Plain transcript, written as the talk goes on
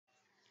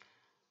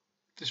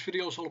This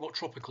video is all about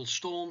tropical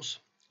storms.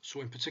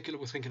 So in particular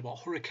we're thinking about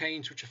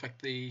hurricanes, which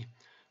affect the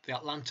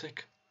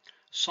Atlantic,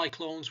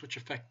 cyclones, which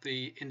affect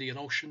the Indian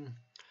Ocean,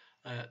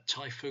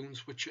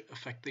 typhoons, which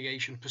affect the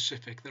Asian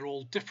Pacific. They're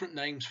all different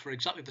names for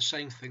exactly the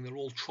same thing. They're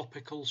all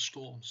tropical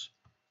storms.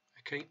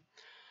 Okay,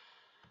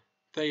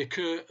 they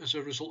occur as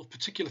a result of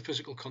particular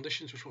physical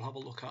conditions, which we'll have a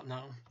look at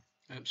now.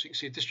 So you can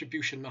see a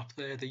distribution map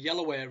there. The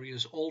yellow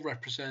areas all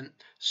represent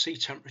sea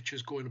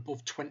temperatures going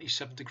above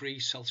 27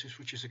 degrees Celsius,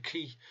 which is a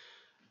key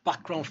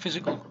background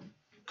physical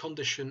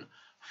condition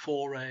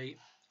for a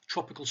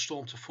tropical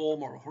storm to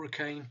form or a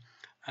hurricane,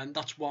 and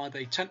that's why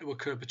they tend to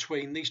occur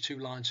between these two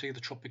lines here,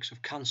 the tropics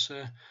of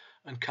Cancer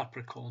and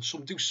Capricorn.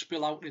 Some do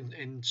spill out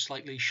in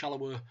slightly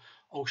shallower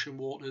ocean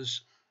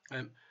waters,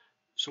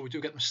 so we do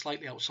get them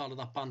slightly outside of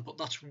that band, but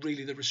that's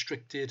really the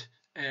restricted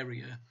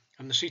area,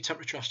 and the sea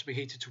temperature has to be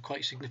heated to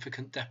quite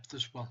significant depth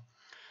as well.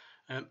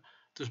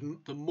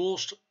 The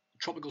most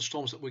tropical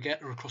storms that we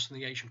get are across in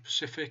the Asian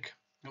Pacific.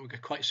 We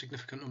get quite a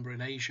significant number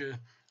in Asia,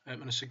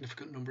 and a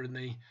significant number in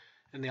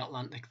the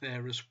Atlantic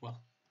there as well.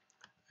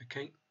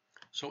 Okay,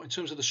 so in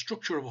terms of the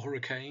structure of a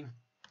hurricane,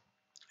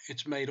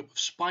 it's made up of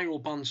spiral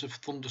bands of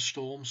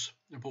thunderstorms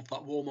above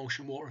that warm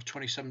ocean water of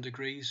 27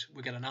 degrees.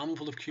 We get an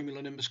anvil of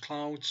cumulonimbus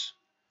clouds.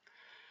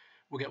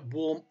 We get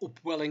warm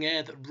upwelling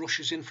air that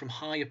rushes in from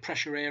higher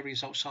pressure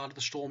areas outside of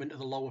the storm into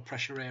the lower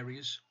pressure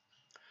areas.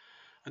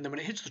 And then when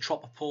it hits the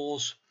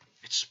tropopause,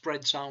 it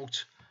spreads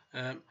out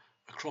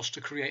across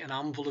to create an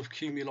anvil of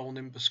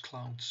cumulonimbus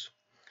clouds.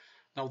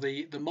 Now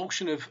the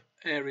motion of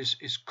air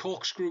is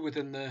corkscrew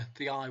within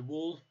the eye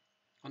wall,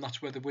 and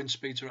that's where the wind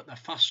speeds are at their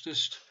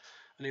fastest.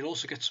 And you'll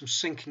also get some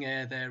sinking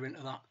air there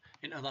into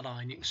that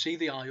eye. And you can see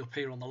the eye up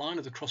here on the line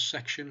of the cross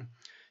section.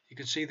 You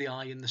can see the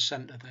eye in the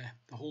centre there.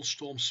 The whole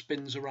storm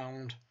spins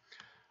around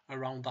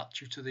that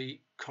due to the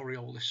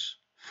Coriolis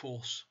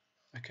force.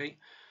 Okay,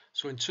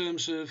 so in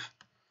terms of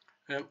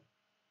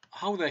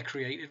how they're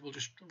created, we'll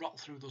just rattle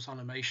through those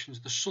animations.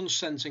 The sun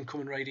sends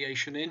incoming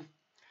radiation in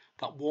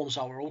that warms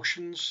our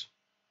oceans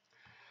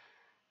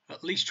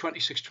at least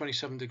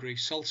 26-27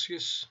 degrees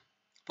Celsius.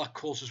 That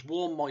causes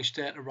warm moist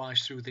air to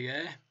rise through the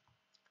air.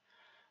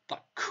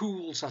 That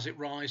cools as it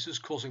rises,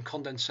 causing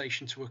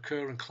condensation to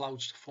occur and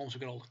clouds to form, so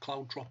we get all the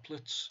cloud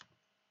droplets.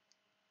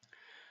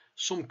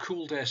 Some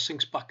cooled air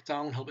sinks back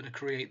down, helping to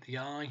create the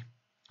eye.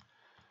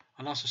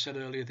 And as I said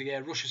earlier, the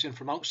air rushes in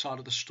from outside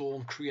of the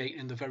storm,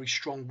 creating the very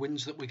strong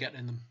winds that we get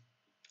in them.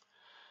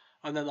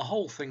 And then the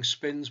whole thing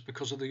spins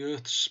because of the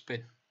Earth's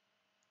spin.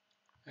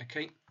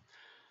 Okay,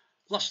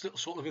 last little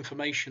sort of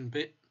information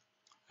bit.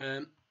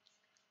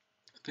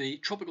 The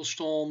tropical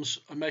storms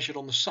are measured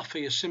on the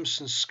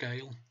Saffir-Simpson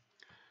scale,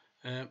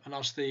 and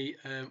as the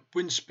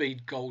wind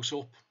speed goes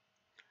up,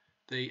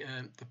 the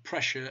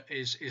pressure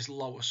is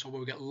lower. So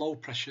when we get low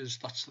pressures,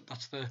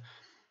 that's the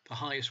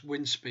highest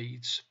wind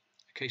speeds.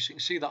 Okay, so you can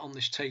see that on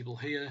this table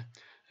here.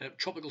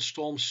 Tropical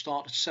storms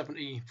start at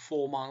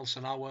 74 miles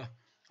an hour.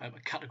 A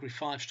category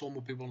 5 storm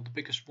would be one of the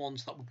biggest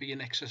ones. That would be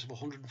in excess of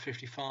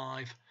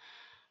 155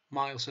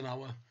 miles an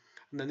hour.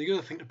 And then the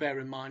other thing to bear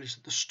in mind is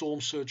that the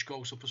storm surge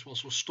goes up as well.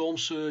 So a storm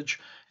surge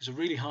is a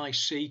really high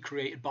sea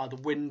created by the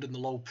wind and the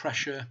low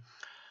pressure,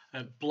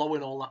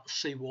 blowing all that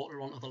seawater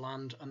onto the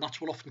land, and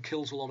that's what often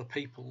kills a lot of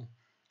people.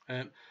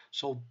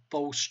 So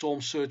those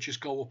storm surges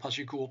go up as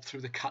you go up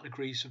through the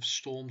categories of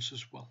storms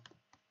as well.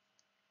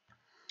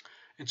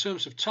 In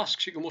terms of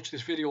tasks, you can watch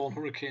this video on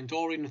Hurricane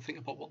Dorian and think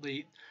about what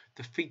the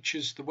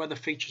features, the weather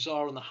features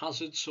are and the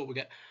hazards. So we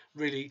get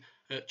really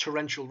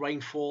torrential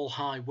rainfall,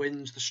 high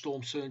winds, the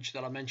storm surge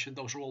that I mentioned.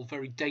 Those are all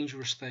very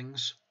dangerous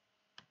things.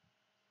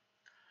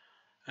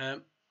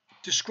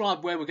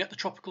 Describe where we get the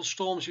tropical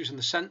storms using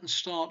the sentence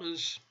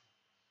starters.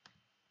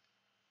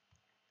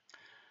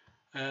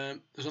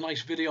 There's a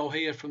nice video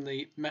here from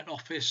the Met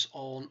Office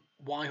on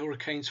why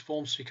hurricanes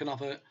form, so you can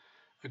have a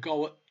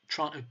go at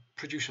trying to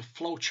produce a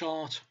flow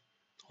chart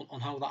on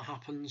how that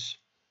happens.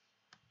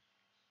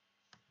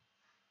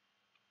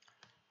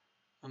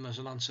 And there's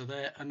an answer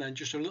there, and then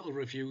just a little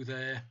review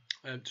there.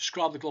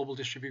 Describe the global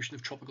distribution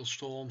of tropical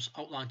storms,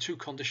 outline 2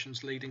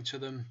 conditions leading to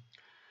them,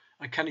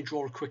 and can you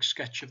draw a quick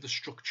sketch of the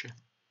structure?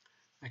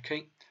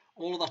 Okay,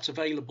 all of that's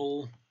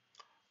available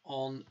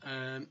on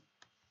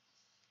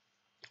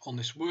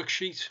this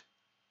worksheet.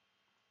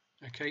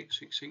 Okay,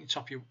 so you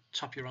can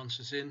tap your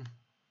answers in,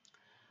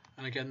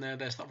 and again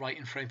there's that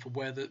writing frame for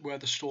where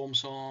the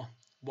storms are.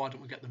 Why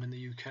don't we get them in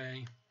the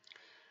UK?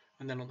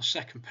 And then on the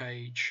second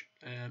page,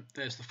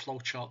 there's the flow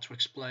chart to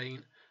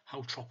explain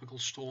how tropical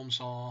storms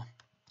are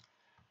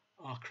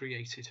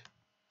created.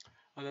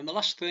 And then the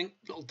last thing,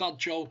 little dad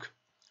joke,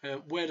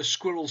 where do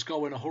squirrels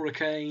go in a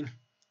hurricane?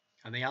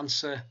 And the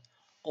answer,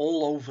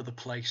 all over the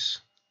place.